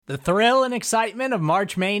The thrill and excitement of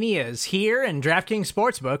March Mania is here, and DraftKings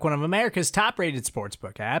Sportsbook, one of America's top-rated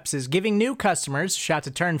sportsbook apps, is giving new customers a shot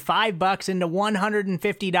to turn $5 into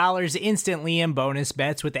 $150 instantly in bonus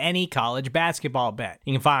bets with any college basketball bet.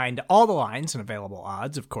 You can find all the lines and available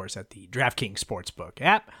odds, of course, at the DraftKings Sportsbook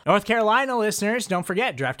app. North Carolina listeners, don't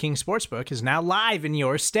forget, DraftKings Sportsbook is now live in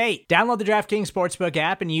your state. Download the DraftKings Sportsbook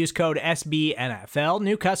app and use code SBNFL.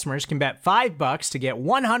 New customers can bet $5 to get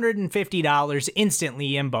 $150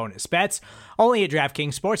 instantly in bonus bets, only at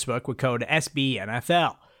DraftKings Sportsbook with code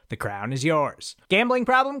SBNFL. The crown is yours. Gambling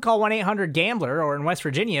problem? Call 1-800-GAMBLER, or in West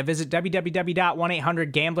Virginia, visit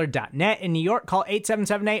www.1800gambler.net. In New York, call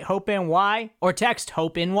 877-8-HOPE-NY or text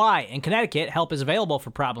HOPE-NY. In Connecticut, help is available for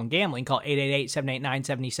problem gambling. Call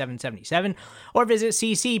 888-789-7777 or visit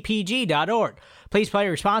ccpg.org. Please play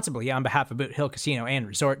responsibly on behalf of Boot Hill Casino and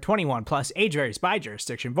Resort. 21 plus, age varies by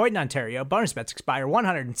jurisdiction. Void in Ontario. Bonus bets expire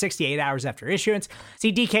 168 hours after issuance.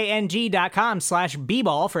 See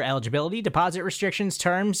dkng.com/bball for eligibility, deposit restrictions,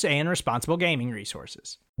 terms, and responsible gaming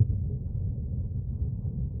resources.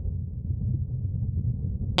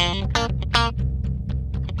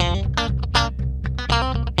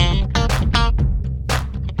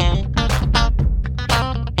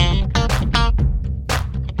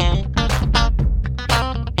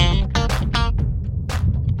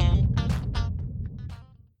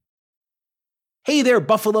 Hey there,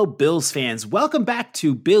 Buffalo Bills fans. Welcome back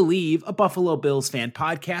to Billieve, a Buffalo Bills fan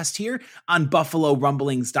podcast here on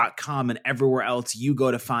BuffaloRumblings.com and everywhere else you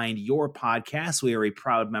go to find your podcasts. We are a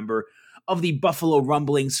proud member of the Buffalo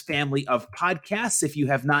Rumblings family of podcasts. If you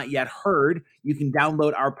have not yet heard, you can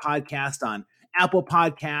download our podcast on Apple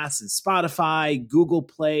Podcasts and Spotify, Google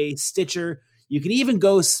Play, Stitcher. You can even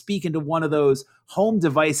go speak into one of those home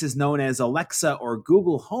devices known as Alexa or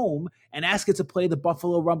Google Home and ask it to play the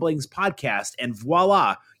Buffalo Rumblings podcast. And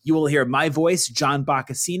voila, you will hear my voice, John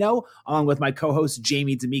Boccacino, along with my co-host,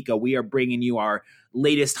 Jamie D'Amico. We are bringing you our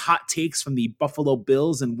latest hot takes from the Buffalo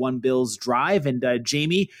Bills and One Bills Drive. And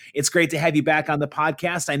Jamie, it's great to have you back on the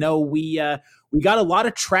podcast. I know we got a lot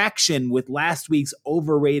of traction with last week's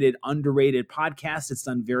overrated, underrated podcast. It's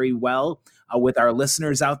done very well with our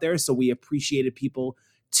listeners out there. So we appreciated people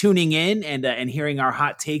tuning in and hearing our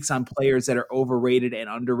hot takes on players that are overrated and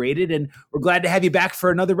underrated. And we're glad to have you back for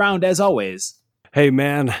another round, as always. Hey,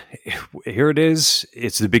 man, here it is.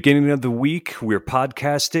 It's the beginning of the week. We're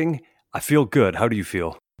podcasting. I feel good. How do you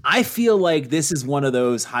feel? I feel like this is one of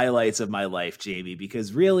those highlights of my life, Jamie,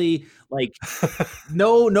 because really, like,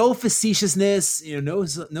 no facetiousness,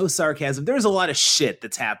 no sarcasm. There's a lot of shit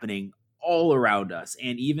that's happening all around us.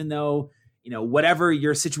 And even though, whatever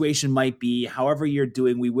your situation might be, however you're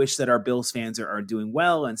doing, we wish that our Bills fans are doing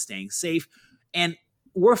well and staying safe. And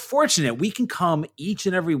we're fortunate we can come each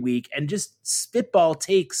and every week and just spitball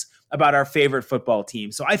takes about our favorite football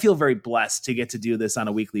team. So I feel very blessed to get to do this on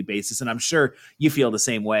a weekly basis, and I'm sure you feel the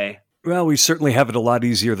same way. Well, we certainly have it a lot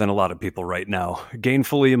easier than a lot of people right now.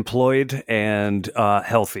 Gainfully employed and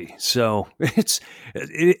healthy. So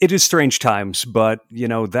it is strange times, but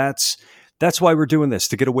that's why we're doing this,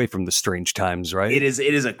 to get away from the strange times, right? It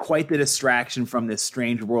is quite the distraction from this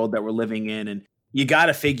strange world that we're living in. And you got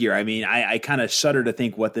to figure, I kind of shudder to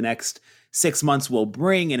think what the next 6 months will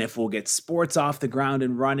bring and if we'll get sports off the ground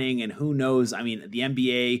and running, and who knows. The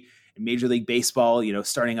NBA and Major League Baseball,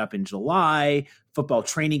 starting up in July, football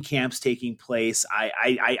training camps taking place.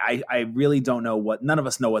 I really don't know none of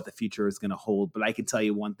us know what the future is going to hold, but I can tell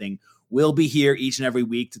you one thing. We'll be here each and every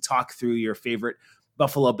week to talk through your favorite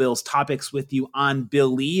Buffalo Bills topics with you on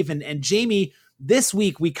Billieve. And Jamie, this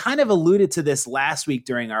week, we kind of alluded to this last week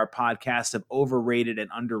during our podcast of overrated and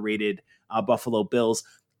underrated Buffalo Bills.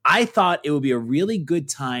 I thought it would be a really good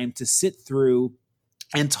time to sit through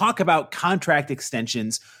and talk about contract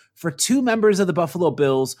extensions for two members of the Buffalo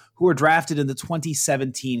Bills who were drafted in the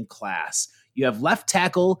 2017 class. You have left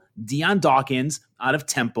tackle Dion Dawkins out of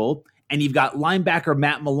Temple, and you've got linebacker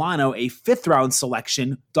Matt Milano, a fifth-round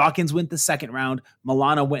selection. Dawkins went the second round.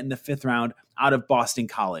 Milano went in the fifth round out of Boston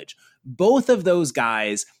College. Both of those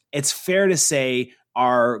guys, it's fair to say,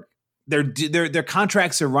 their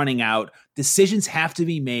contracts are running out. Decisions have to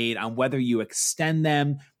be made on whether you extend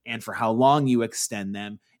them and for how long you extend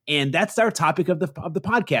them. And that's our topic of the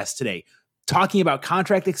podcast today, talking about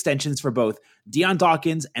contract extensions for both Dion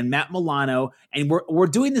Dawkins and Matt Milano. And we're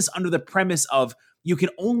doing this under the premise of you can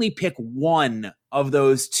only pick one of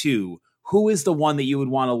those two. Who is the one that you would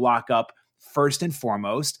want to lock up first and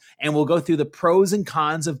foremost? And we'll go through the pros and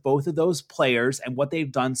cons of both of those players and what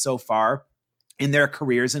they've done so far in their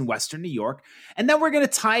careers in Western New York. And then we're going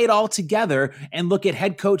to tie it all together and look at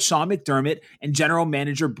head coach Sean McDermott and general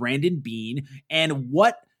manager Brandon Beane and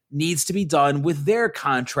what needs to be done with their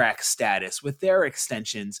contract status, with their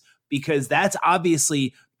extensions, because that's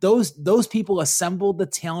obviously those people assembled the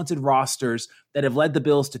talented rosters that have led the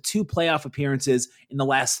Bills to 2 playoff appearances in the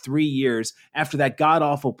last 3 years after that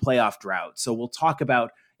god-awful playoff drought. So we'll talk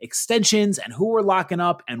about extensions and who we're locking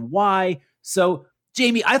up and why. So,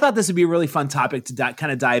 Jamie, I thought this would be a really fun topic to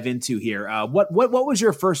kind of dive into here. What was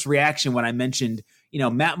your first reaction when I mentioned,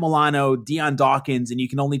 Matt Milano, Dion Dawkins, and you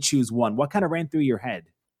can only choose one? What kind of ran through your head?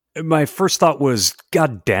 My first thought was,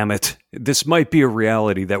 God damn it. This might be a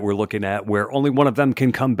reality that we're looking at where only one of them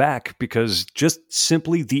can come back, because just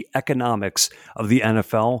simply the economics of the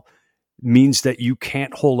NFL means that you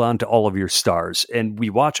can't hold on to all of your stars. And we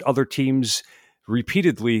watch other teams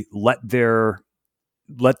repeatedly let their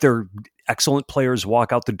excellent players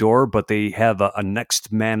walk out the door, but they have a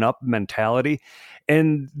next man up mentality.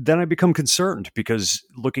 And then I become concerned, because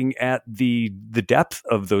looking at the depth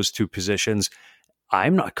of those two positions,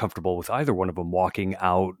 I'm not comfortable with either one of them walking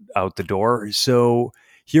out the door. So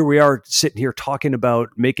here we are sitting here talking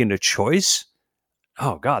about making a choice.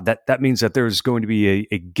 Oh God, that means that there's going to be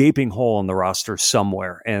a gaping hole in the roster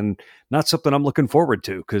somewhere, and not something I'm looking forward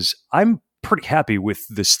to, because I'm pretty happy with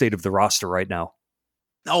the state of the roster right now.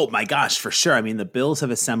 Oh my gosh, for sure. I mean, the Bills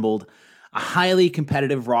have assembled a highly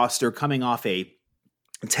competitive roster coming off a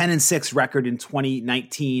 10-6 record in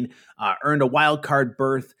 2019, earned a wild card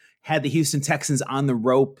berth, had the Houston Texans on the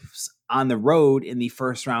ropes on the road in the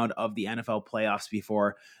first round of the NFL playoffs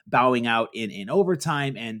before bowing out in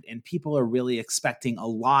overtime. And people are really expecting a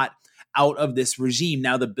lot out of this regime.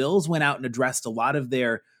 Now, the Bills went out and addressed a lot of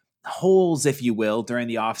their holes, if you will, during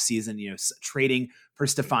the offseason, trading for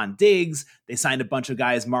Stephon Diggs. They signed a bunch of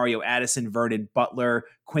guys, Mario Addison, Vernon Butler,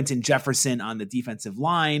 Quentin Jefferson on the defensive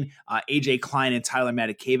line, AJ Klein and Tyler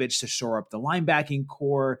Matakevich to shore up the linebacking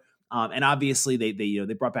core. And obviously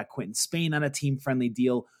they brought back Quentin Spain on a team-friendly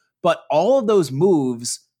deal. But all of those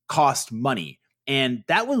moves cost money. And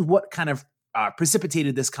that was what kind of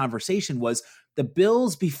precipitated this conversation. Was the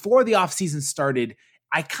Bills, before the offseason started,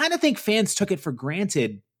 I kind of think fans took it for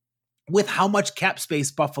granted with how much cap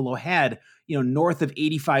space Buffalo had, north of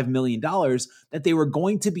 $85 million, that they were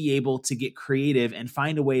going to be able to get creative and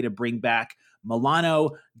find a way to bring back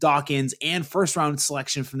Milano, Dawkins, and first-round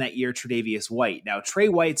selection from that year, Tre'Davious White. Now, Trey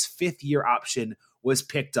White's 5th-year option was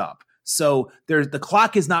picked up. So the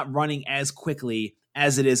clock is not running as quickly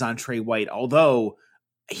as it is on Trey White, although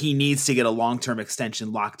he needs to get a long-term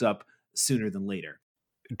extension locked up sooner than later.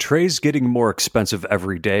 Trey's getting more expensive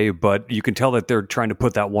every day, but you can tell that they're trying to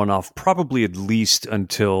put that one off probably at least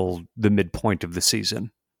until the midpoint of the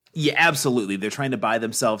season. Yeah, absolutely. They're trying to buy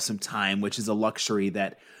themselves some time, which is a luxury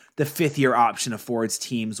that the 5th-year option affords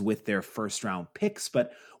teams with their first-round picks.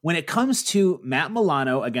 But when it comes to Matt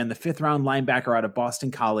Milano, again, the 5th-round linebacker out of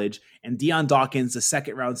Boston College, and Dion Dawkins, the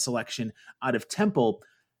 2nd-round selection out of Temple,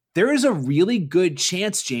 there is a really good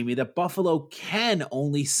chance, Jamie, that Buffalo can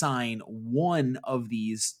only sign one of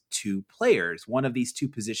these 2 players, one of these 2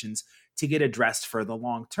 positions, to get addressed for the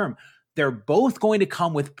long term. They're both going to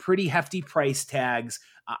come with pretty hefty price tags.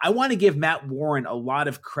 I want to give Matt Warren a lot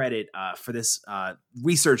of credit for this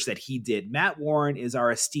research that he did. Matt Warren is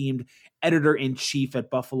our esteemed editor-in-chief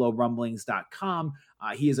at BuffaloRumblings.com.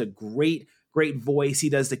 He is a great voice. He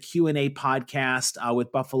does the Q&A podcast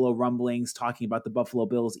with Buffalo Rumblings, talking about the Buffalo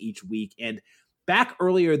Bills each week. And back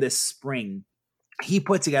earlier this spring, he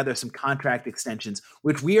put together some contract extensions,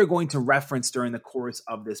 which we are going to reference during the course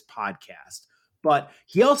of this podcast. But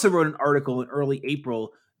he also wrote an article in early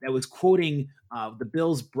April that was quoting the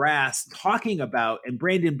Bills brass talking about, and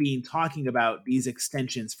Brandon Beane talking about, these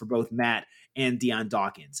extensions for both Matt and Dion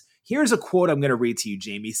Dawkins. Here's a quote I'm going to read to you,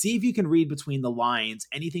 Jamie. See if you can read between the lines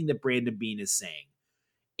anything that Brandon Beane is saying.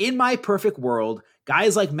 In my perfect world,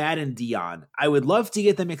 guys like Matt and Dion, I would love to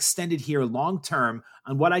get them extended here long-term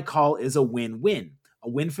on what I call is a win-win. A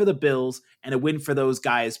win for the Bills and a win for those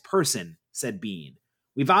guys person, said Beane.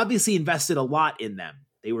 We've obviously invested a lot in them.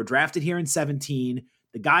 They were drafted here in 2017.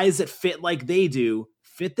 The guys that fit like they do,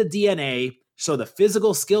 fit the DNA, show the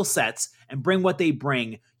physical skill sets, and bring what they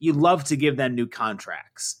bring. You love to give them new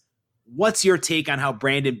contracts. What's your take on how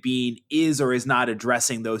Brandon Beane is or is not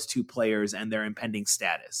addressing those 2 players and their impending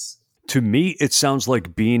status? To me, it sounds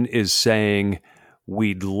like Beane is saying,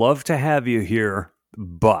 we'd love to have you here,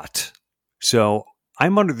 but. So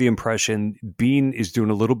I'm under the impression Beane is doing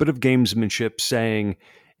a little bit of gamesmanship, saying,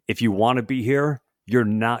 if you want to be here, you're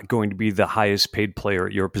not going to be the highest paid player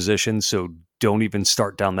at your position, so don't even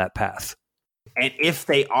start down that path. And if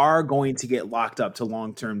they are going to get locked up to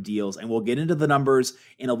long-term deals, and we'll get into the numbers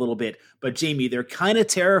in a little bit, but Jamie, they're kind of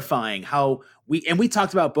terrifying how we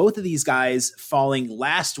talked about both of these guys falling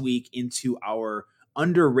last week into our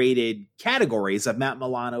underrated categories of Matt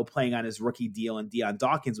Milano playing on his rookie deal and Dion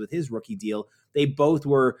Dawkins with his rookie deal. They both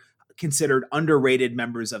were considered underrated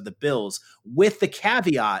members of the Bills, with the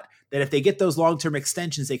caveat that if they get those long-term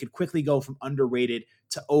extensions, they could quickly go from underrated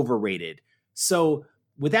to overrated. So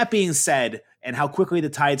with that being said, and how quickly the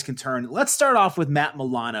tides can turn, let's start off with Matt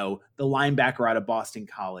Milano, the linebacker out of Boston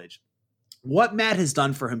College. What Matt has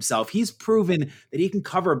done for himself, he's proven that he can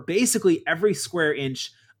cover basically every square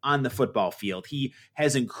inch on the football field. He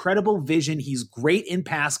has incredible vision. He's great in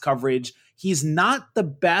pass coverage. He's not the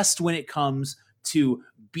best when it comes to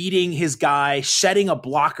beating his guy, shedding a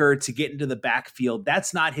blocker to get into the backfield.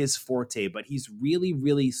 That's not his forte, but he's really,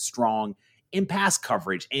 really strong in pass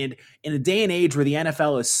coverage. And in a day and age where the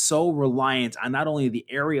NFL is so reliant on not only the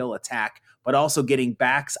aerial attack, but also getting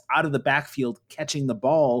backs out of the backfield, catching the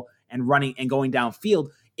ball and running and going downfield,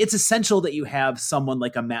 it's essential that you have someone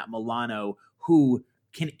like a Matt Milano who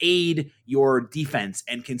can aid your defense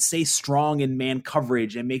and can stay strong in man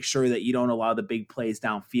coverage and make sure that you don't allow the big plays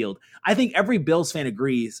downfield. I think every Bills fan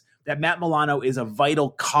agrees that Matt Milano is a vital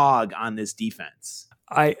cog on this defense.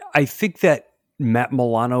 I think that Matt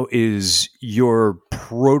Milano is your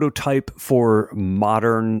prototype for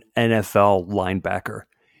modern NFL linebacker.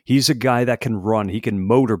 He's a guy that can run. He can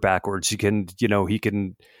motor backwards. He can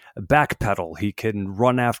backpedal. He can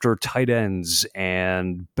run after tight ends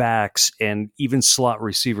and backs and even slot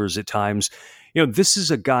receivers at times. This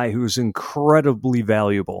is a guy who's incredibly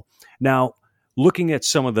valuable. Now, looking at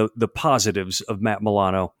some of the positives of Matt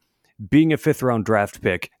Milano, being a 5th-round draft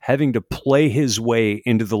pick, having to play his way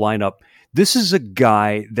into the lineup, this is a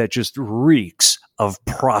guy that just reeks of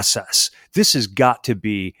process. This has got to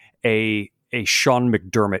be a Sean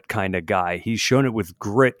McDermott kind of guy. He's shown it with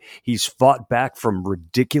grit. He's fought back from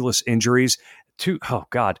ridiculous injuries.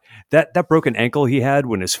 That broken ankle he had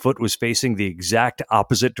when his foot was facing the exact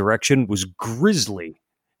opposite direction was grisly.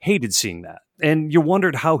 Hated seeing that. And you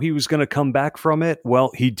wondered how he was going to come back from it.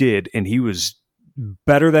 Well, he did, and he was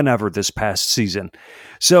better than ever this past season.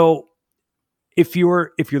 So if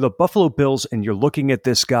you're the Buffalo Bills and you're looking at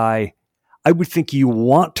this guy, I would think you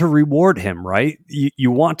want to reward him, right? You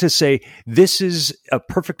want to say, this is a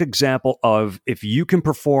perfect example of, if you can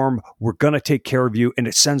perform, we're going to take care of you. And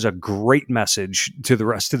it sends a great message to the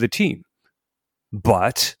rest of the team.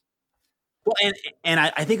 But... Well, and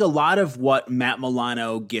I think a lot of what Matt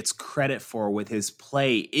Milano gets credit for with his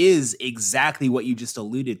play is exactly what you just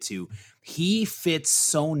alluded to. He fits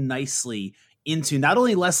so nicely into not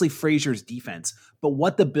only Leslie Frazier's defense, but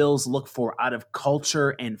what the Bills look for out of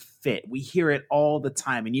culture and fit. We hear it all the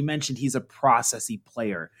time. And you mentioned he's a processy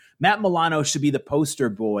player. Matt Milano should be the poster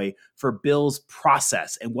boy for Bills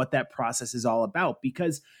process and what that process is all about,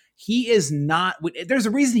 because he is not, there's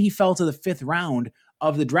a reason he fell to the 5th round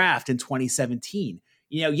of the draft in 2017.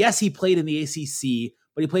 Yes, he played in the ACC,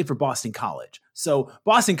 but he played for Boston College. So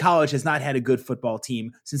Boston College has not had a good football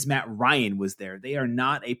team since Matt Ryan was there. They are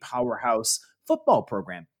not a powerhouse football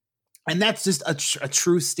program. And that's just a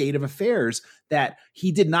true state of affairs, that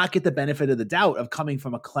he did not get the benefit of the doubt of coming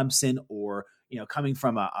from a Clemson or, coming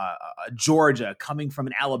from a Georgia, coming from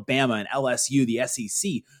an Alabama, an LSU, the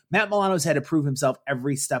SEC. Matt Milano's had to prove himself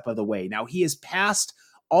every step of the way. Now, he has passed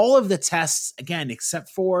all of the tests, again, except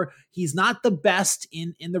for he's not the best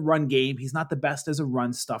in the run game. He's not the best as a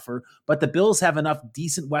run stuffer, but the Bills have enough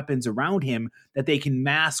decent weapons around him that they can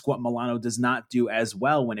mask what Milano does not do as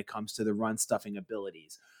well when it comes to the run stuffing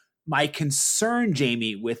abilities. My concern,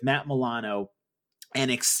 Jamie, with Matt Milano and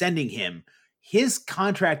extending him, his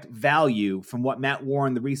contract value, from what Matt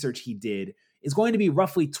Warren, the research he did, is going to be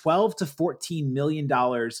roughly $12 to $14 million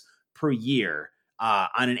per year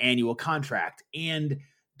on an annual contract. And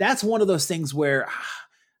that's one of those things where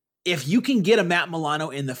if you can get a Matt Milano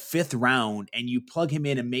in the 5th round and you plug him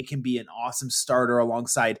in and make him be an awesome starter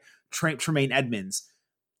alongside Tremaine Edmonds,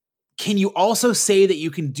 can you also say that you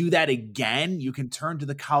can do that again? You can turn to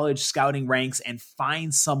the college scouting ranks and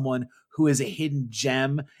find someone who is a hidden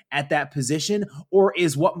gem at that position? Or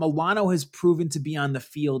is what Milano has proven to be on the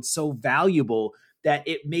field so valuable that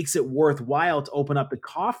it makes it worthwhile to open up the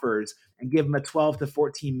coffers and give him a $12 to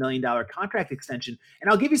 $14 million contract extension? And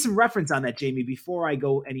I'll give you some reference on that, Jamie, before I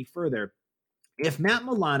go any further. If Matt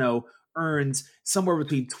Milano earns somewhere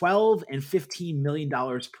between $12 and $15 million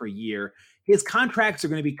per year, his contracts are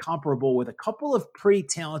going to be comparable with a couple of pretty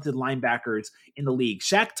talented linebackers in the league.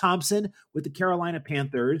 Shaq Thompson with the Carolina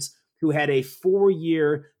Panthers, who had a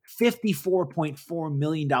 4-year, $54.4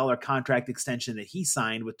 million contract extension that he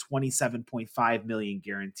signed with $27.5 million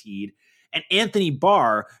guaranteed. And Anthony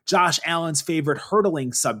Barr, Josh Allen's favorite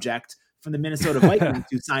hurdling subject from the Minnesota Vikings,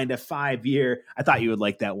 who signed a 5-year. I thought you would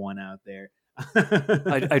like that one out there.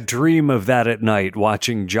 I dream of that at night,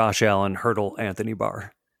 watching Josh Allen hurdle Anthony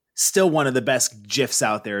Barr. Still one of the best GIFs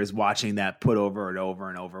out there is watching that put over and over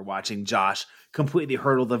and over, watching Josh completely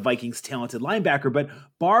hurdle the Vikings' talented linebacker. But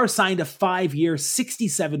Barr signed a 5-year,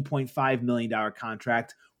 $67.5 million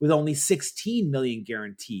contract with only $16 million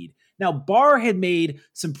guaranteed. Now, Barr had made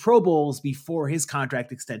some Pro Bowls before his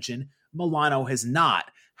contract extension. Milano has not.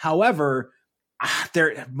 However,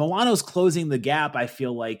 Milano's closing the gap, I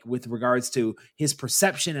feel like, with regards to his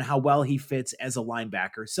perception and how well he fits as a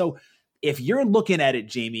linebacker. So if you're looking at it,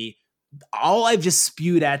 Jamie, all I've just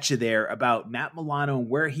spewed at you there about Matt Milano and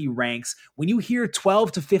where he ranks, when you hear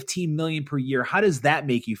 12 to 15 million per year, how does that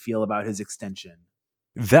make you feel about his extension?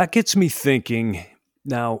 That gets me thinking.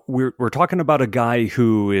 Now, we're talking about a guy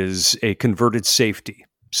who is a converted safety.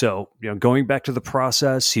 So, going back to the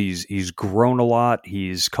process, he's grown a lot.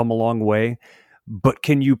 He's come a long way. But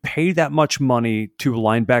can you pay that much money to a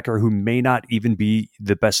linebacker who may not even be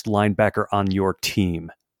the best linebacker on your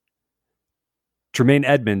team? Tremaine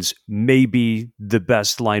Edmunds may be the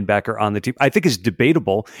best linebacker on the team. I think it's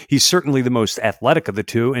debatable. He's certainly the most athletic of the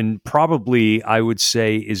two, and probably, I would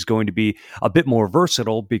say, is going to be a bit more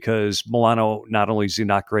versatile because Milano, not only is he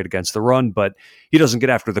not great against the run, but he doesn't get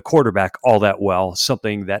after the quarterback all that well,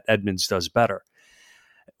 something that Edmunds does better.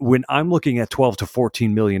 When I'm looking at $12 to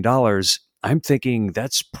 $14 million, I'm thinking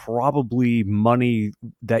that's probably money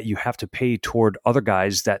that you have to pay toward other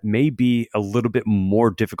guys that may be a little bit more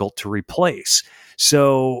difficult to replace.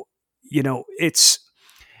 So, it's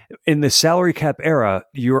in the salary cap era,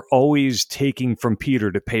 you're always taking from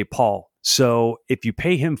Peter to pay Paul. So if you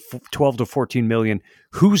pay him 12 to 14 million,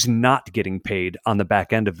 who's not getting paid on the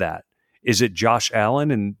back end of that? Is it Josh Allen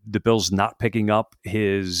and the Bills not picking up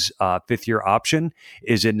his 5th-year option?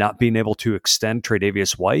 Is it not being able to extend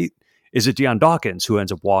Tre'Davious White? Is it Dion Dawkins who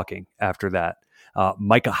ends up walking after that?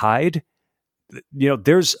 Micah Hyde?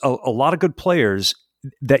 There's a lot of good players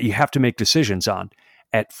that you have to make decisions on.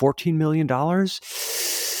 At $14 million,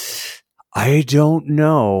 I don't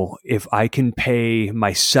know if I can pay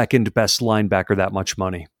my second best linebacker that much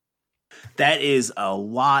money. That is a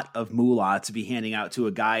lot of moolah to be handing out to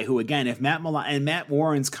a guy who, again, if Matt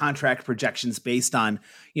Warren's contract projections based on,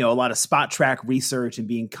 a lot of spot track research and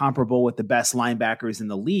being comparable with the best linebackers in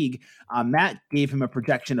the league, Matt gave him a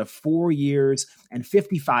projection of 4 years and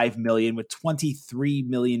 $55 million with $23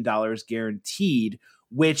 million guaranteed,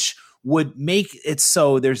 which would make it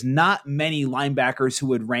so there's not many linebackers who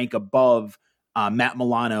would rank above Matt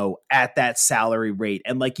Milano at that salary rate.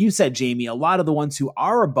 And like you said, Jamie, a lot of the ones who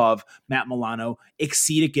are above Matt Milano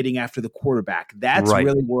exceed at getting after the quarterback. That's right.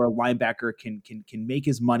 Really where a linebacker can make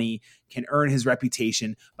his money, can earn his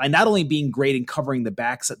reputation by not only being great in covering the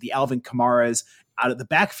backs, the Alvin Kamaras out of the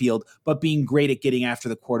backfield, but being great at getting after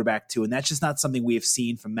the quarterback too. And that's just not something we have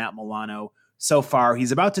seen from Matt Milano so far.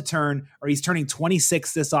 He's turning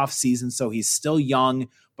 26 this offseason, so he's still young,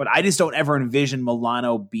 but I just don't ever envision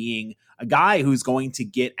Milano being a guy who's going to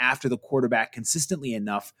get after the quarterback consistently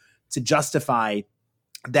enough to justify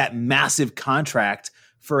that massive contract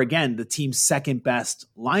for, again, the team's second best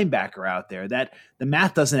linebacker out there. That the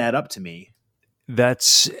math doesn't add up to me.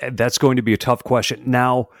 That's going to be a tough question.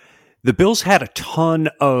 Now, the Bills had a ton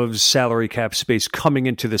of salary cap space coming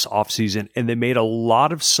into this offseason, and they made a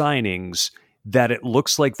lot of signings that it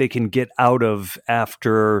looks like they can get out of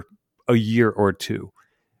after a year or two.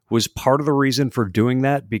 Was part of the reason for doing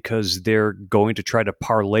that because they're going to try to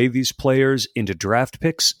parlay these players into draft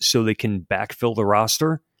picks so they can backfill the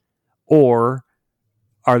roster? Or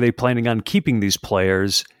are they planning on keeping these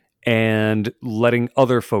players and letting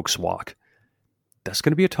other folks walk? That's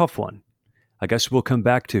going to be a tough one. I guess we'll come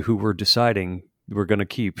back to who we're deciding we're going to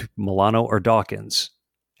keep, Milano or Dawkins,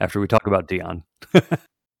 after we talk about Dion.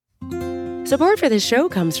 Support for this show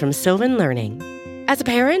comes from Sylvan Learning. As a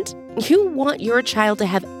parent, you want your child to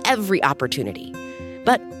have every opportunity,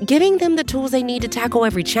 but giving them the tools they need to tackle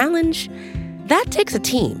every challenge, that takes a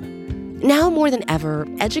team. Now more than ever,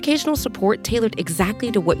 educational support tailored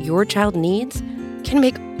exactly to what your child needs can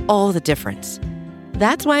make all the difference.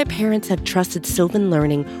 That's why parents have trusted Sylvan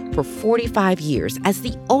Learning for 45 years as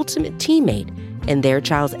the ultimate teammate in their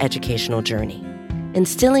child's educational journey,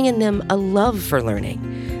 instilling in them a love for learning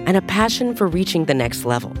and a passion for reaching the next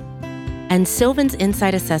level. And Sylvan's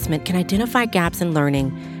Insight Assessment can identify gaps in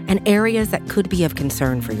learning and areas that could be of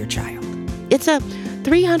concern for your child. It's a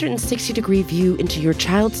 360-degree view into your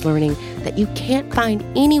child's learning that you can't find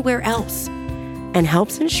anywhere else, and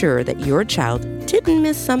helps ensure that your child didn't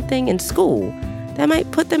miss something in school that might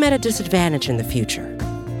put them at a disadvantage in the future.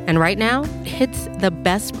 And right now, it's the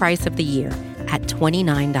best price of the year at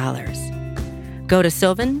 $29. Go to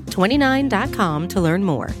sylvan29.com to learn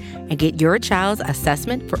more and get your child's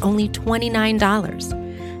assessment for only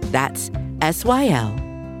 $29. That's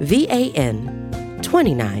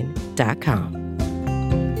SYLVAN29.com.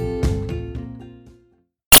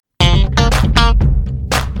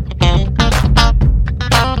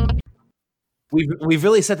 We've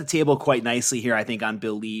really set the table quite nicely here, I think, on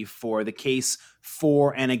Billieve for the case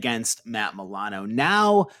for and against Matt Milano.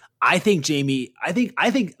 Now, I think, Jamie, I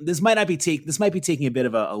think this might be taking a bit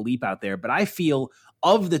of a leap out there, but I feel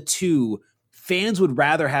of the two, fans would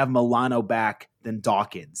rather have Milano back than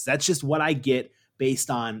Dawkins. That's just what I get based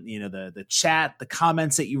on, the chat, the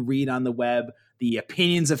comments that you read on the web, the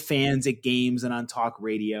opinions of fans at games and on talk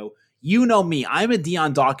radio. You know me, I'm a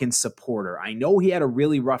Dion Dawkins supporter. I know he had a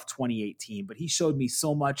really rough 2018, but he showed me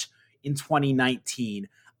so much in 2019.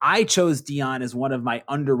 I chose Dion as one of my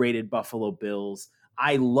underrated Buffalo Bills.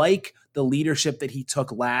 I like the leadership that he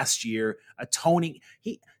took last year,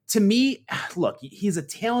 to me, look, he's a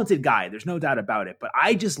talented guy. There's no doubt about it, but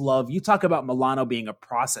I just love, you talk about Milano being a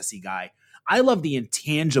processy guy. I love the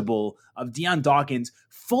intangible of Dion Dawkins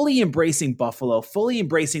fully embracing Buffalo, fully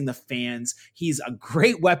embracing the fans. He's a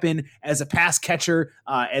great weapon as a pass catcher,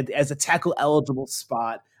 as a tackle eligible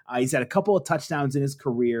spot. He's had a couple of touchdowns in his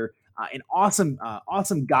career. An awesome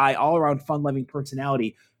guy, all around fun-loving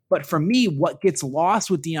personality. But for me, what gets lost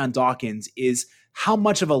with Dion Dawkins is how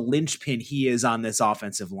much of a linchpin he is on this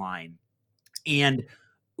offensive line. And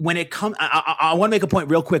when it comes, I want to make a point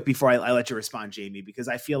real quick before I let you respond, Jamie, because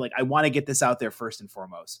I feel like I want to get this out there first and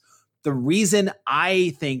foremost. The reason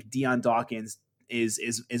I think Dion Dawkins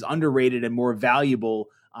is underrated and more valuable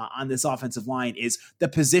on this offensive line is the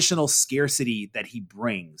positional scarcity that he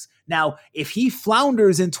brings. Now, if he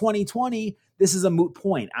flounders in 2020, this is a moot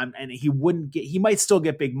point. And he might still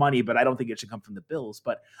get big money, but I don't think it should come from the Bills.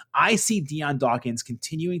 But I see Dion Dawkins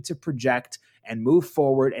continuing to project and move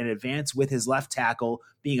forward and advance with his left tackle,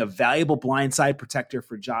 being a valuable blindside protector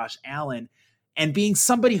for Josh Allen, and being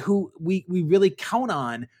somebody who we really count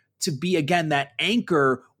on to be, again, that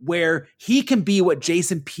anchor where he can be what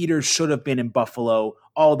Jason Peters should have been in Buffalo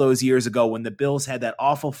all those years ago when the Bills had that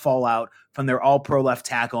awful fallout from their all-pro left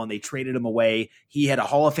tackle and they traded him away. He had a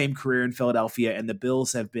Hall of Fame career in Philadelphia, and the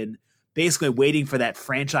Bills have been basically waiting for that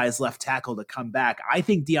franchise left tackle to come back. I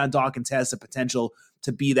think Dion Dawkins has the potential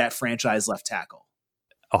to be that franchise left tackle.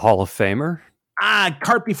 A Hall of Famer?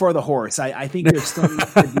 Cart before the horse. I think there's still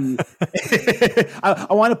needs to be. I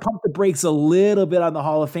want to pump the brakes a little bit on the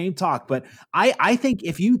Hall of Fame talk, but I think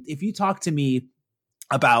if you talk to me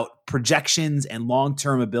about projections and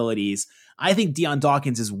long-term abilities, I think Dion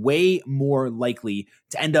Dawkins is way more likely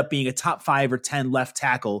to end up being a top 5 or 10 left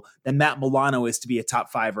tackle than Matt Milano is to be a top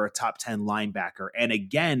 5 or a top 10 linebacker. And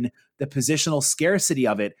again, the positional scarcity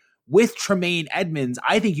of it with Tremaine Edmonds,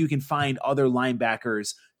 I think you can find other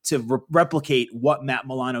linebackers to replicate what Matt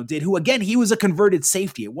Milano did, who, again, he was a converted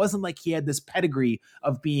safety. It wasn't like he had this pedigree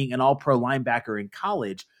of being an all-pro linebacker in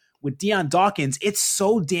college. With Dion Dawkins, it's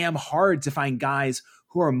so damn hard to find guys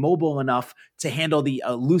who are mobile enough to handle the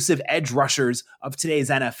elusive edge rushers of today's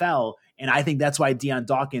NFL. And I think that's why Dion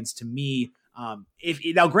Dawkins, to me,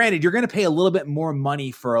 now granted, you're going to pay a little bit more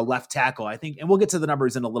money for a left tackle, I think, and we'll get to the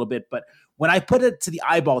numbers in a little bit. But when I put it to the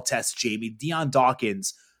eyeball test, Jamie, Dion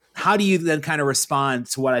Dawkins, how do you then kind of respond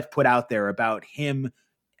to what I've put out there about him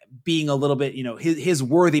being a little bit, his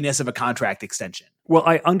worthiness of a contract extension? Well,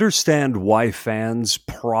 I understand why fans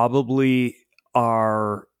probably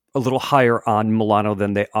are a little higher on Milano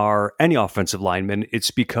than they are any offensive lineman.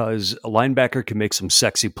 It's because a linebacker can make some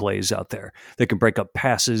sexy plays out there. They can break up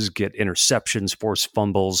passes, get interceptions, force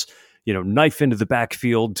fumbles, knife into the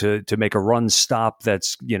backfield to make a run stop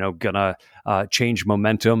that's, gonna change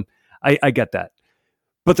momentum. I get that.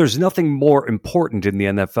 But there's nothing more important in the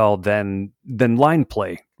NFL than line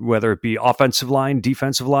play, whether it be offensive line,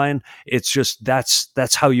 defensive line. It's just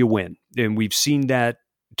that's how you win. And we've seen that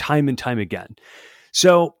time and time again.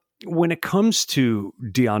 So when it comes to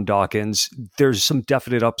Dion Dawkins, there's some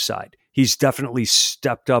definite upside. He's definitely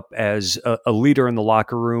stepped up as a leader in the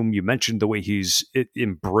locker room. You mentioned the way he's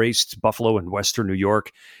embraced Buffalo and Western New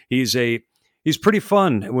York. He's pretty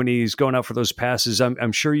fun when he's going out for those passes.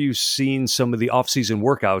 I'm sure you've seen some of the offseason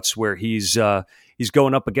workouts where he's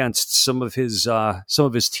going up against some of his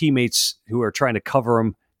teammates who are trying to cover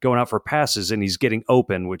him going out for passes, and he's getting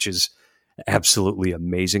open, which is absolutely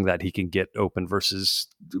amazing that he can get open versus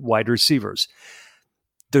wide receivers.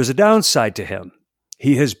 There's a downside to him.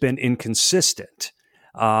 He has been inconsistent.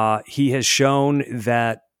 He has shown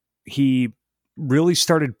that he really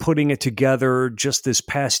started putting it together just this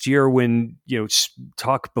past year when,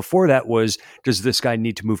 talk before that was, does this guy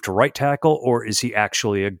need to move to right tackle or is he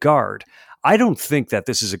actually a guard? I don't think that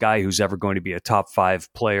this is a guy who's ever going to be a top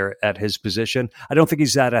 5 player at his position. I don't think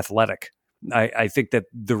he's that athletic. I think that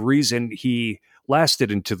the reason he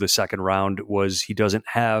lasted into the second round was he doesn't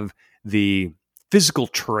have the physical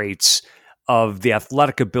traits of the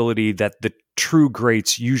athletic ability that the true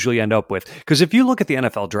greats usually end up with. Because if you look at the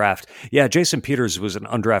NFL draft, Jason Peters was an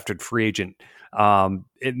undrafted free agent, and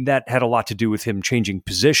that had a lot to do with him changing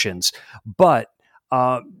positions. But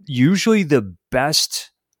usually the best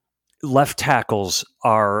left tackles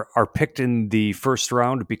are picked in the first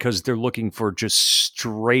round because they're looking for just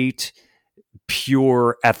straight,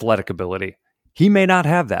 pure athletic ability. He may not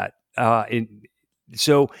have that.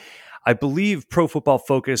 So I believe Pro Football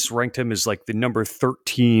Focus ranked him as like the number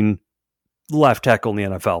 13 left tackle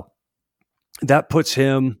in the NFL. That puts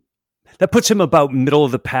him about middle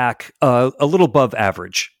of the pack, a little above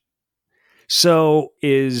average. So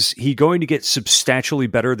is he going to get substantially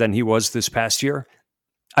better than he was this past year?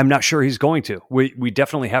 I'm not sure he's going to. We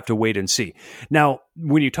definitely have to wait and see. Now,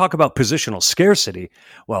 when you talk about positional scarcity,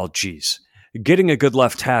 well, geez, getting a good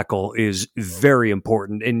left tackle is very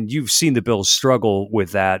important. And you've seen the Bills struggle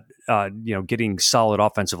with that, getting solid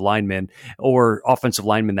offensive linemen or offensive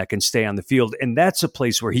linemen that can stay on the field. And that's a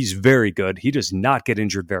place where he's very good. He does not get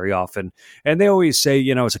injured very often. And they always say,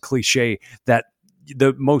 it's a cliche that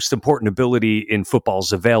the most important ability in football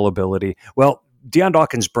is availability. Well, Dion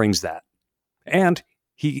Dawkins brings that. And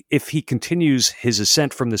if he continues his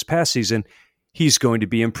ascent from this past season, he's going to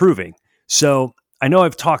be improving. So I know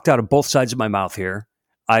I've talked out of both sides of my mouth here.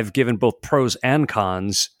 I've given both pros and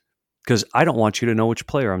cons because I don't want you to know which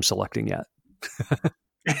player I'm selecting yet.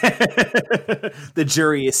 The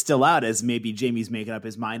jury is still out, as maybe Jamie's making up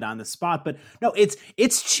his mind on the spot. But no,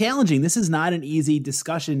 it's challenging. This is not an easy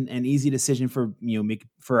discussion and easy decision for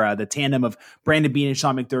the tandem of Brandon Beane and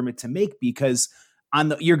Sean McDermott to make, because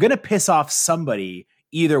you're going to piss off somebody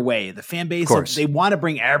either way. The fan base, they want to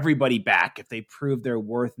bring everybody back if they prove their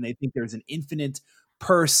worth, and they think there's an infinite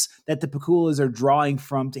purse that the Pegulas are drawing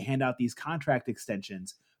from to hand out these contract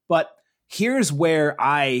extensions. But here's where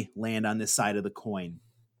I land on this side of the coin.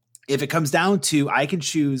 If it comes down to, I can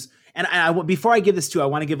choose, and before I give this to, I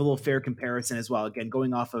want to give a little fair comparison as well. Again,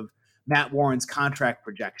 going off of Matt Warren's contract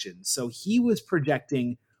projections. So he was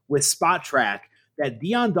projecting with Spot Track that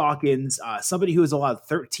Dion Dawkins, somebody who has allowed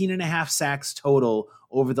 13 and a half sacks total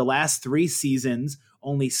over the last 3 seasons,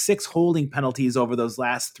 only 6 holding penalties over those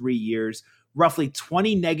last 3 years, roughly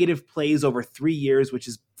 20 negative plays over 3 years, which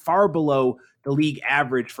is far below the league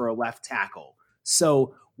average for a left tackle.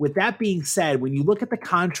 So with that being said, when you look at the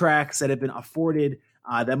contracts that have been afforded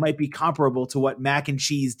that might be comparable to what Mac and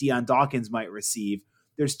Cheese Dion Dawkins might receive,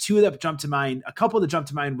 there's a couple that jump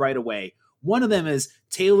to mind right away. One of them is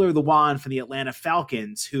Taylor Lewan from the Atlanta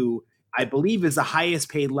Falcons, who I believe is the highest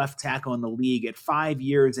paid left tackle in the league at 5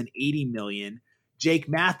 years and $80 million. Jake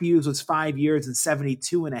Matthews was 5 years and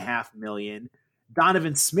 $72.5 million.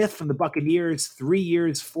 Donovan Smith from the Buccaneers, 3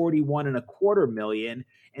 years, $41.25 million.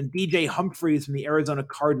 And DJ Humphries from the Arizona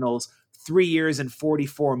Cardinals, 3 years and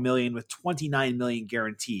 $44 million with $29 million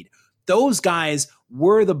guaranteed. Those guys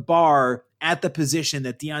were the bar at the position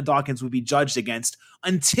that Dion Dawkins would be judged against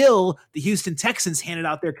until the Houston Texans handed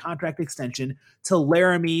out their contract extension to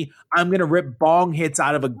Laramie, I'm going to rip bong hits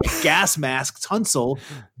out of a gas mask, Tunsil.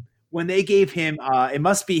 When they gave him, it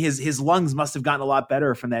must be his lungs must have gotten a lot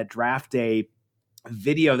better from that draft day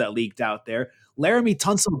video that leaked out there. Laramie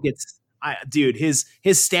Tunsil gets,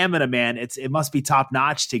 his stamina, man, it must be top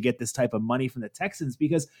notch to get this type of money from the Texans,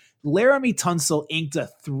 because Laramie Tunsil inked a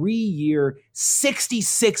 3-year,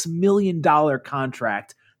 $66 million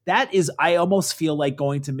contract. That is, I almost feel like,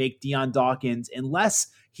 going to make Dion Dawkins, unless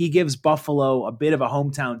he gives Buffalo a bit of a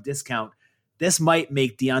hometown discount, this might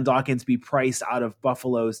make Dion Dawkins be priced out of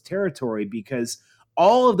Buffalo's territory, because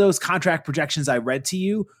all of those contract projections I read to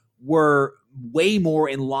you were way more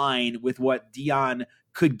in line with what Dion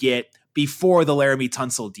could get before the Laramie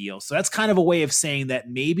Tunsil deal. So that's kind of a way of saying that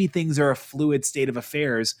maybe things are a fluid state of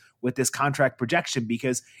affairs with this contract projection,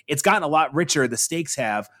 because it's gotten a lot richer, the stakes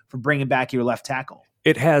have, for bringing back your left tackle.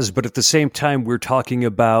 It has, but at the same time, we're talking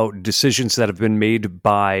about decisions that have been made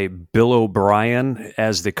by Bill O'Brien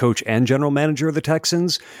as the coach and general manager of the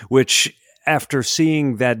Texans, which, after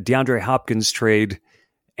seeing that DeAndre Hopkins trade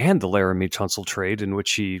and the Laramie Tunsil trade, in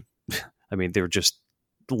which they were just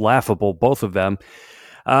laughable, both of them,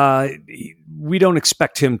 we don't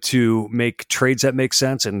expect him to make trades that make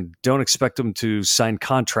sense, and don't expect him to sign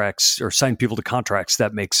contracts or sign people to contracts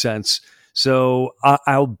that make sense. So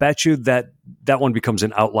I'll bet you that one becomes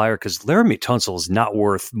an outlier, because Laramie Tunsil is not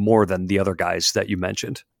worth more than the other guys that you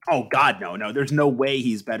mentioned. Oh God, no. There's no way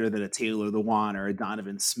he's better than a Taylor Lewan or a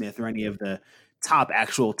Donovan Smith or any of the top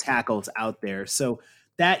actual tackles out there. So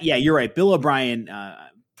that, yeah, you're right. Bill O'Brien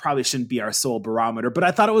probably shouldn't be our sole barometer, but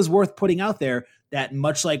I thought it was worth putting out there that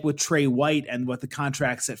much like with Trey White and what the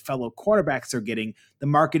contracts that fellow quarterbacks are getting, the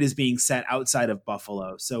market is being set outside of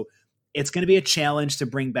Buffalo. So it's going to be a challenge to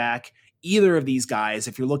bring back either of these guys.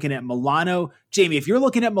 If you're looking at Milano, Jamie, if you're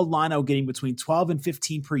looking at Milano getting between 12 and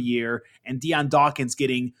 15 per year and Dion Dawkins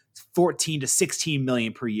getting 14 to 16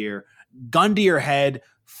 million per year, gun to your head,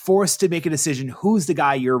 forced to make a decision, who's the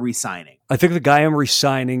guy you're re-signing? I think the guy I'm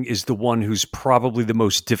re-signing is the one who's probably the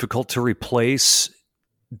most difficult to replace.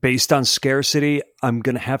 Based on scarcity, I'm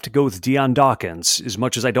going to have to go with Dion Dawkins. As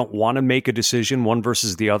much as I don't want to make a decision, one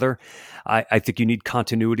versus the other, I think you need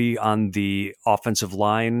continuity on the offensive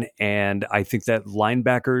line, and I think that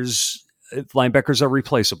linebackers are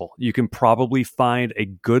replaceable. You can probably find a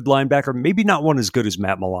good linebacker, maybe not one as good as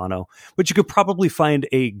Matt Milano, but you could probably find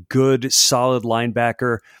a good, solid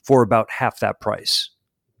linebacker for about half that price.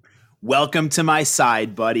 Welcome to my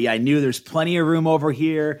side, buddy. I knew there's plenty of room over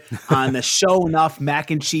here on the show enough mac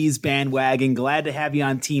and cheese bandwagon. Glad to have you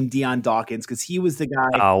on Team Dion Dawkins because he was the guy.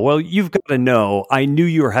 Oh, well, you've got to know, I knew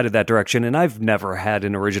you were headed that direction, and I've never had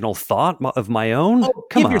an original thought of my own. Oh,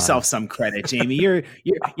 give yourself some credit, Jamie.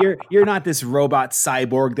 You're not this robot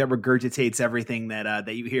cyborg that regurgitates everything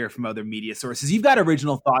that you hear from other media sources. You've got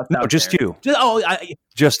original thoughts. No, just there. you.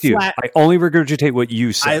 Just you. I only regurgitate what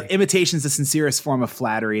you say. Imitation's the sincerest form of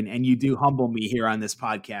flattery, and you do humble me here on this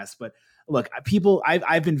podcast. But look,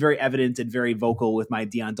 I've been very evident and very vocal with my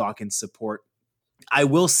Dion Dawkins support. I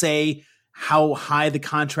will say how high the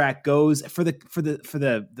contract goes for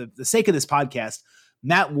the sake of this podcast.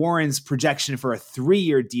 Matt Warren's projection for a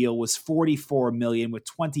 3-year deal was $44 million with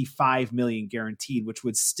 $25 million guaranteed, which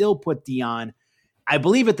would still put Dion, I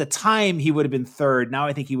believe at the time he would have been third. Now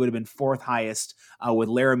I think he would have been fourth highest with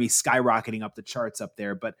Laramie skyrocketing up the charts up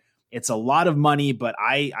there. But it's a lot of money, but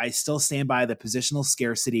I still stand by the positional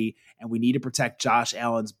scarcity, and we need to protect Josh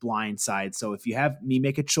Allen's blind side. So if you have me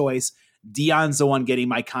make a choice, Dion's the one getting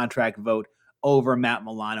my contract vote over Matt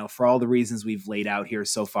Milano for all the reasons we've laid out here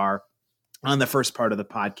so far on the first part of the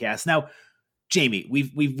podcast. Now, Jamie,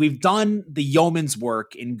 we've done the yeoman's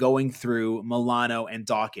work in going through Milano and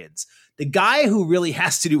Dawkins. The guy who really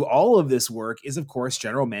has to do all of this work is, of course,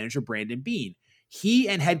 general manager Brandon Beane. He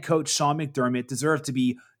and head coach Sean McDermott deserve to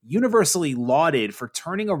be universally lauded for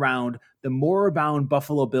turning around the moribund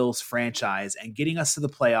Buffalo Bills franchise and getting us to the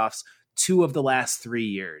playoffs 2 of the last 3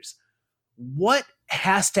 years. What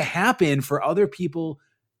has to happen for other people?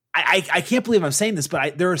 I can't believe I'm saying this,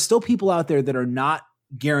 but there are still people out there that are not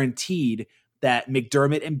guaranteed that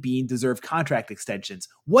McDermott and Beane deserve contract extensions.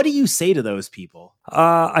 What do you say to those people?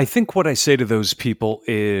 I think what I say to those people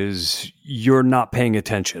is you're not paying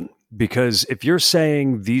attention, because if you're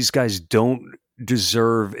saying these guys don't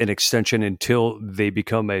deserve an extension until they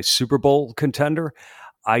become a Super Bowl contender,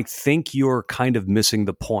 I think you're kind of missing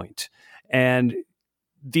the point. And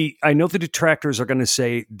I know the detractors are going to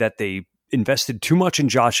say that they invested too much in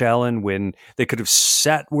Josh Allen when they could have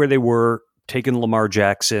sat where they were, taken Lamar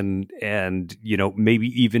Jackson, and, maybe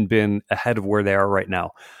even been ahead of where they are right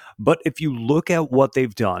now. But if you look at what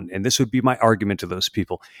they've done, and this would be my argument to those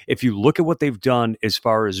people, if you look at what they've done as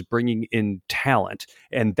far as bringing in talent,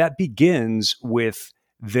 and that begins with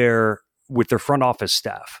their front office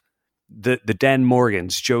staff, the Dan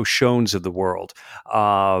Morgans, Joe Schoens of the world,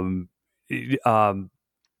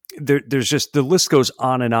 there's just, the list goes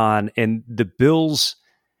on, and the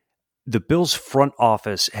Bills front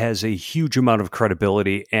office has a huge amount of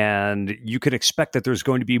credibility, and you can expect that there's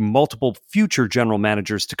going to be multiple future general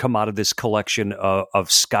managers to come out of this collection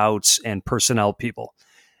of scouts and personnel people.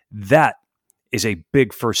 That is a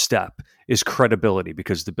big first step, is credibility,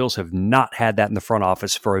 because the Bills have not had that in the front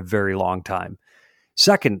office for a very long time.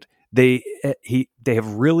 Second, they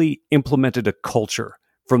have really implemented a culture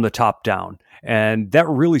from the top down. And that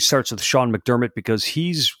really starts with Sean McDermott, because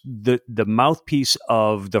he's the mouthpiece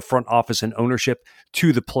of the front office and ownership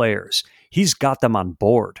to the players. He's got them on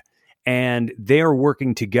board, and they are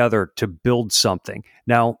working together to build something.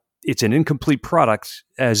 Now, it's an incomplete product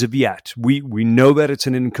as of yet. We know that it's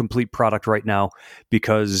an incomplete product right now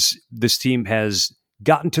because this team has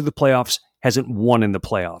gotten to the playoffs, hasn't won in the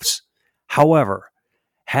playoffs. However,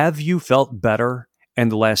 have you felt better in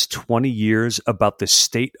the last 20 years about the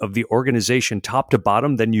state of the organization top to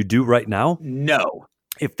bottom than you do right now? No.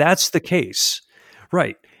 If that's the case,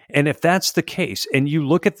 right, And if that's the case, and you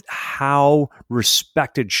look at how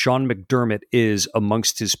respected Sean McDermott is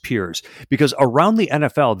amongst his peers, because around the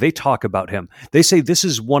NFL, they talk about him. They say this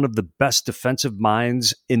is one of the best defensive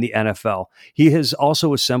minds in the NFL. He has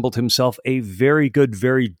also assembled himself a very good,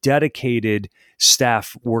 very dedicated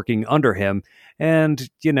staff working under him. And,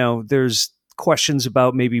 there's questions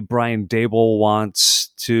about maybe Brian Daboll wants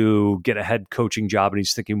to get a head coaching job and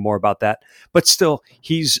he's thinking more about that. But still,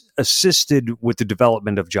 he's assisted with the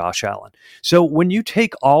development of Josh Allen. So when you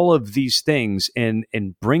take all of these things and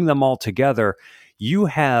bring them all together, you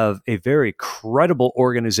have a very credible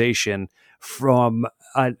organization from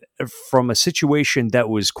a situation that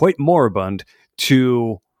was quite moribund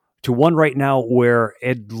to one right now where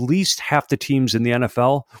at least half the teams in the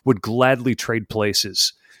NFL would gladly trade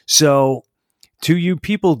places. So to you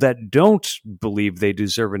people that don't believe they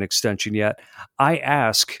deserve an extension yet, I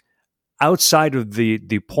ask, outside of the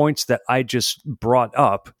points that I just brought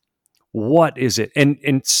up, what is it?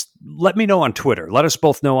 And let me know on Twitter. Let us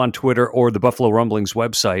both know on Twitter or the Buffalo Rumblings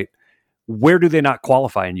website. Where do they not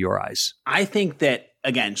qualify in your eyes? I think that,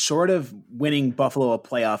 again, short of winning Buffalo a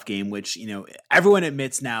playoff game, which, everyone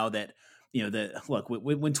admits now that,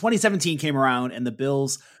 when 2017 came around and the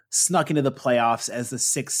Bills snuck into the playoffs as the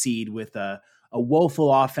 6th seed with a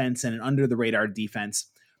woeful offense and an under the radar defense,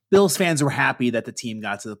 Bills fans were happy that the team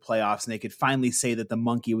got to the playoffs and they could finally say that the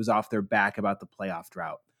monkey was off their back about the playoff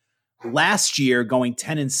drought. Last year, going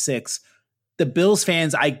 10-6, the Bills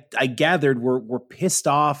fans, I gathered, were pissed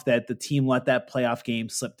off that the team let that playoff game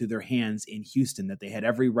slip through their hands in Houston, that they had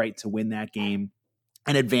every right to win that game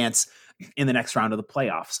and advance in the next round of the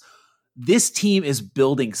playoffs. This team is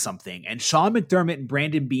building something. And Sean McDermott and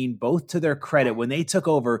Brandon Beane, both to their credit, when they took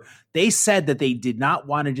over, they said that they did not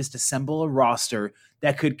want to just assemble a roster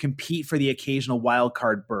that could compete for the occasional wild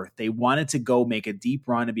card berth. They wanted to go make a deep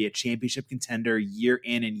run and be a championship contender year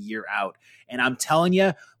in and year out. And I'm telling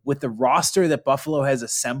you, with the roster that Buffalo has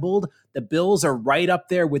assembled, the Bills are right up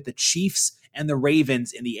there with the Chiefs and the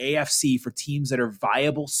Ravens in the AFC for teams that are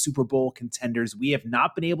viable Super Bowl contenders. We have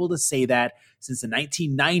not been able to say that since the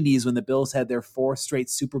 1990s when the Bills had their 4 straight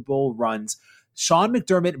Super Bowl runs. Sean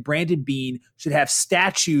McDermott and Brandon Beane should have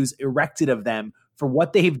statues erected of them for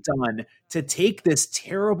what they've done to take this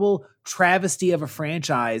terrible travesty of a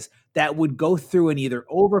franchise that would go through and either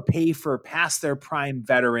overpay for past their prime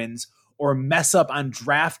veterans or mess up on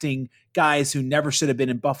drafting guys who never should have been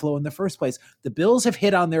in Buffalo in the first place. The Bills have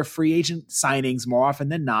hit on their free agent signings more often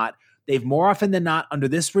than not. They've more often than not, under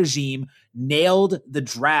this regime, nailed the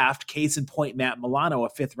draft. Case in point, Matt Milano,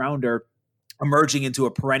 a 5th rounder, emerging into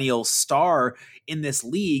a perennial star in this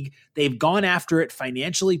league. They've gone after it,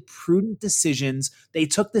 financially prudent decisions. They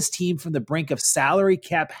took this team from the brink of salary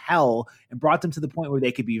cap hell and brought them to the point where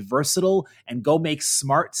they could be versatile and go make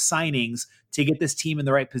smart signings to get this team in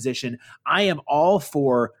the right position. I am all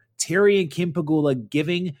for Terry and Kim Pegula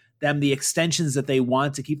giving them the extensions that they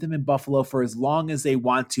want to keep them in Buffalo for as long as they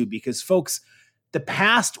want to, because folks, the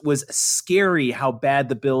past was scary how bad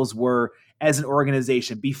the Bills were as an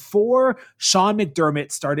organization. Before Sean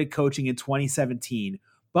McDermott started coaching in 2017,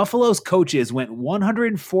 Buffalo's coaches went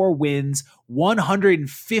 104 wins,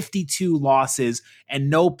 152 losses, and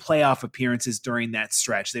no playoff appearances during that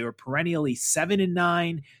stretch. They were perennially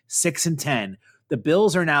 7-9, 6-10. The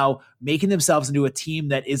Bills are now making themselves into a team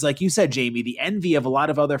that is, like you said, Jamie, the envy of a lot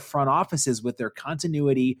of other front offices with their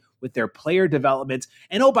continuity, with their player development.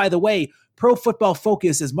 And oh, by the way, Pro Football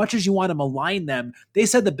Focus, as much as you want to malign them, they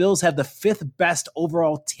said the Bills have the 5th best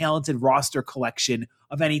overall talented roster collection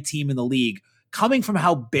of any team in the league. Coming from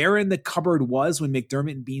how barren the cupboard was when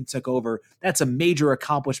McDermott and Beane took over, that's a major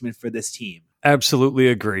accomplishment for this team. Absolutely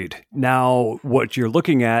agreed. Now, what you're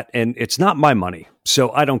looking at, and it's not my money, so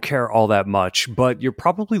I don't care all that much, but you're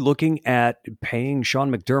probably looking at paying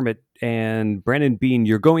Sean McDermott and Brandon Beane.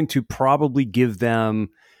 You're going to probably give them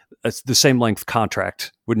the same length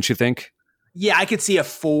contract, wouldn't you think? Yeah, I could see a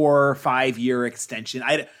 4 or 5 year extension.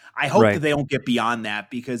 I hope that they don't get beyond that,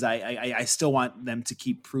 because I still want them to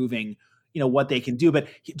keep proving what they can do. But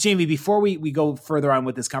Jamie, before we go further on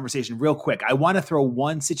with this conversation, real quick, I want to throw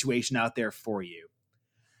one situation out there for you.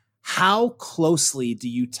 How closely do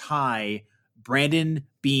you tie Brandon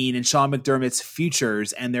Beane and Sean McDermott's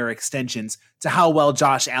futures and their extensions to how well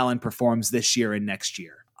Josh Allen performs this year and next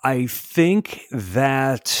year? I think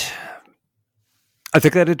that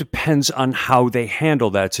it depends on how they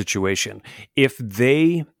handle that situation. If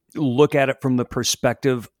they look at it from the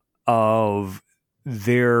perspective of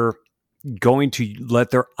they're going to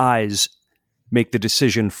let their eyes make the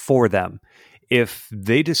decision for them. If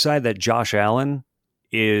they decide that Josh Allen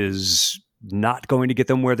is not going to get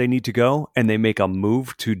them where they need to go, and they make a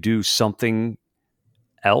move to do something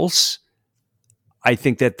else, I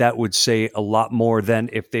think that would say a lot more than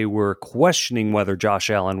if they were questioning whether Josh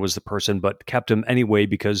Allen was the person, but kept him anyway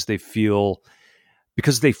because they feel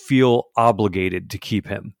obligated to keep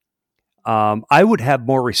him. I would have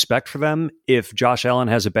more respect for them if Josh Allen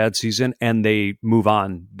has a bad season and they move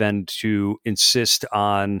on than to insist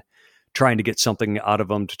on trying to get something out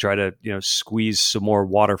of him to try to, squeeze some more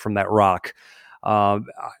water from that rock.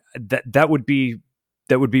 That would be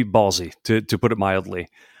ballsy to put it mildly.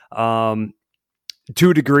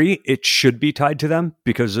 To a degree, it should be tied to them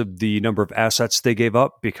because of the number of assets they gave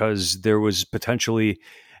up, because there was potentially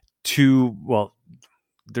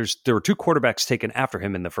there were two quarterbacks taken after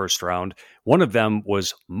him in the first round. One of them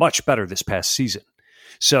was much better this past season.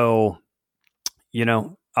 So,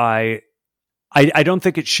 I don't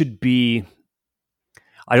think it should be,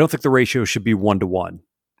 I don't think the ratio should be 1-to-1.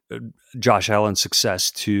 Josh Allen's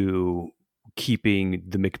success to keeping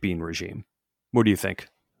the McBeane regime. What do you think?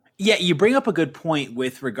 Yeah, you bring up a good point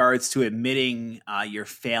with regards to admitting your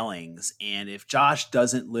failings. And if Josh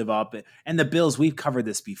doesn't live up, and the Bills, we've covered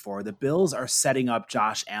this before, the Bills are setting up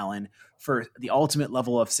Josh Allen for the ultimate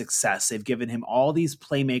level of success. They've given him all these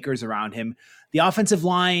playmakers around him. The offensive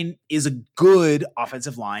line is a good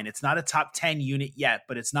offensive line. It's not a top 10 unit yet,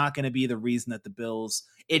 but it's not going to be the reason that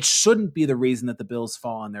it shouldn't be the reason that the Bills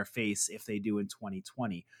fall on their face if they do in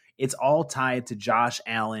 2020. It's all tied to Josh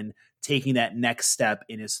Allen taking that next step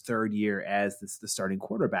in his third year as the starting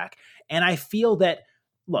quarterback. And I feel that,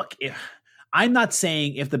 look, I'm not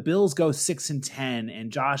saying if the Bills go 6-10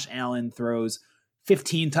 and Josh Allen throws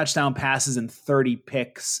 15 touchdown passes and 30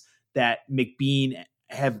 picks, that McBeane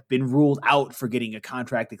have been ruled out for getting a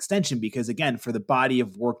contract extension, because again, for the body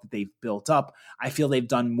of work that they've built up, I feel they've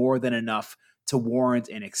done more than enough to warrant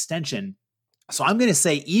an extension. So I'm going to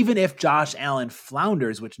say, even if Josh Allen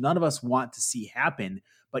flounders, which none of us want to see happen,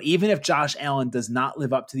 but even if Josh Allen does not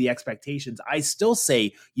live up to the expectations, I still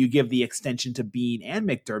say you give the extension to Beane and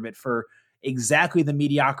McDermott for exactly the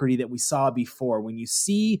mediocrity that we saw before. When you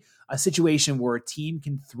see a situation where a team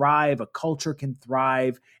can thrive, a culture can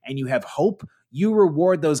thrive, and you have hope, you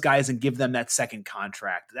reward those guys and give them that second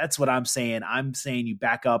contract. That's what I'm saying. I'm saying you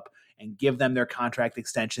back up and give them their contract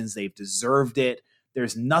extensions. They've deserved it.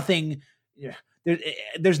 There's nothing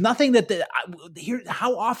that here.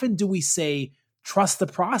 How often do we say trust the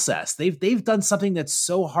process? They've done something that's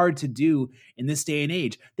so hard to do in this day and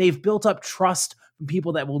age. They've built up trust from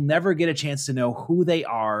people that will never get a chance to know who they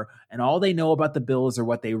are, and all they know about the Bills or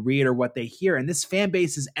what they read or what they hear. And this fan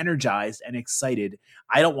base is energized and excited.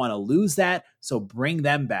 I don't want to lose that, so bring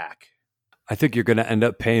them back. I think you're going to end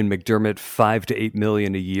up paying McDermott $5 to $8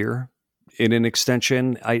 million a year in an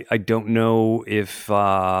extension. I don't know if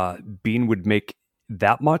Beane would make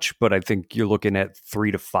that much, but I think you're looking at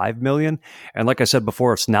 $3 to $5 million. And like I said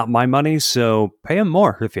before, it's not my money, so pay him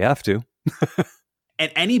more if you have to.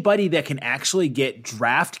 And anybody that can actually get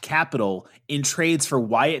draft capital in trades for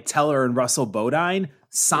Wyatt Teller and Russell Bodine,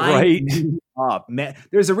 sign up. Man,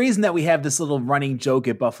 there's a reason that we have this little running joke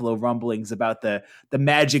at Buffalo Rumblings about the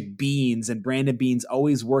magic beans, and Brandon Beane's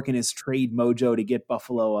always working his trade mojo to get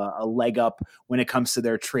Buffalo a leg up when it comes to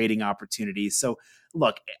their trading opportunities. So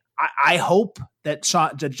look, I hope that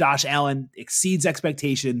Josh Allen exceeds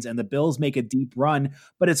expectations and the Bills make a deep run,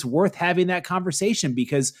 but it's worth having that conversation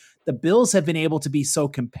because the Bills have been able to be so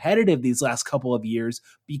competitive these last couple of years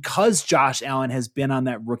because Josh Allen has been on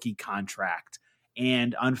that rookie contract.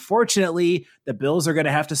 And unfortunately, the Bills are going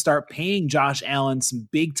to have to start paying Josh Allen some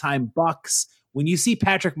big time bucks. When you see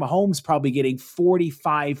Patrick Mahomes probably getting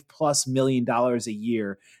 $45+ million a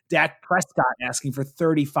year, Dak Prescott asking for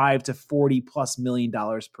 $35 to $40+ million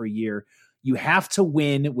per year, you have to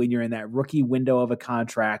win when you're in that rookie window of a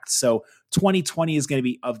contract. So 2020 is going to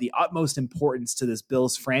be of the utmost importance to this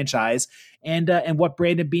Bills franchise and what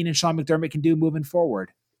Brandon Beane and Sean McDermott can do moving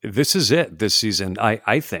forward. This is it this season.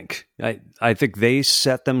 I think they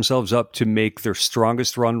set themselves up to make their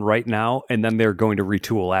strongest run right now, and then they're going to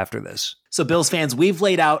retool after this. So Bills fans, we've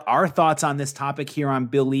laid out our thoughts on this topic here on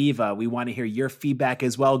Billieve. We want to hear your feedback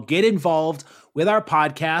as well. Get involved with our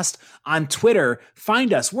podcast on Twitter.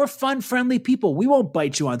 Find us. We're fun, friendly people. We won't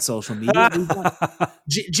bite you on social media.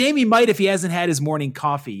 Jamie might if he hasn't had his morning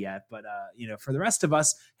coffee yet. But for the rest of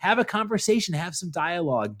us, have a conversation, have some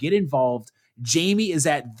dialogue, get involved. Jamie is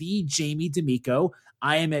at the Jamie D'Amico.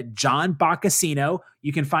 I am at John Boccacino.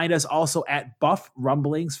 You can find us also at Buff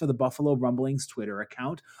Rumblings for the Buffalo Rumblings Twitter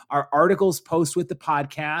account. Our articles post with the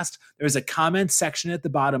podcast. There's a comment section at the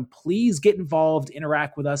bottom. Please get involved,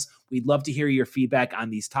 interact with us. We'd love to hear your feedback on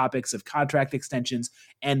these topics of contract extensions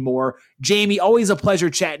and more. Jamie, always a pleasure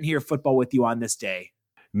chatting here football with you on this day.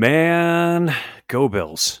 Man, go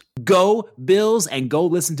Bills. Go Bills, and go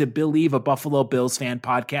listen to Billieve, a Buffalo Bills fan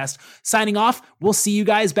podcast. Signing off, we'll see you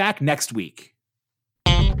guys back next week.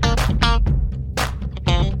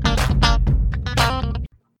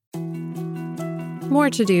 More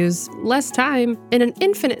to-dos, less time, and an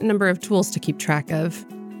infinite number of tools to keep track of.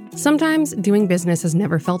 Sometimes doing business has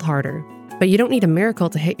never felt harder, but you don't need a miracle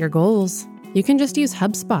to hit your goals. You can just use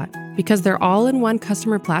HubSpot, because their all-in-one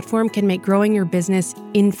customer platform can make growing your business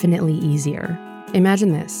infinitely easier.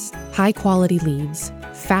 Imagine this: high-quality leads,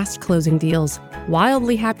 fast closing deals,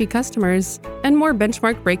 wildly happy customers, and more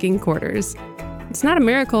benchmark-breaking quarters. It's not a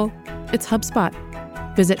miracle, it's HubSpot.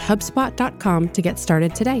 Visit HubSpot.com to get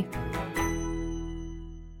started today.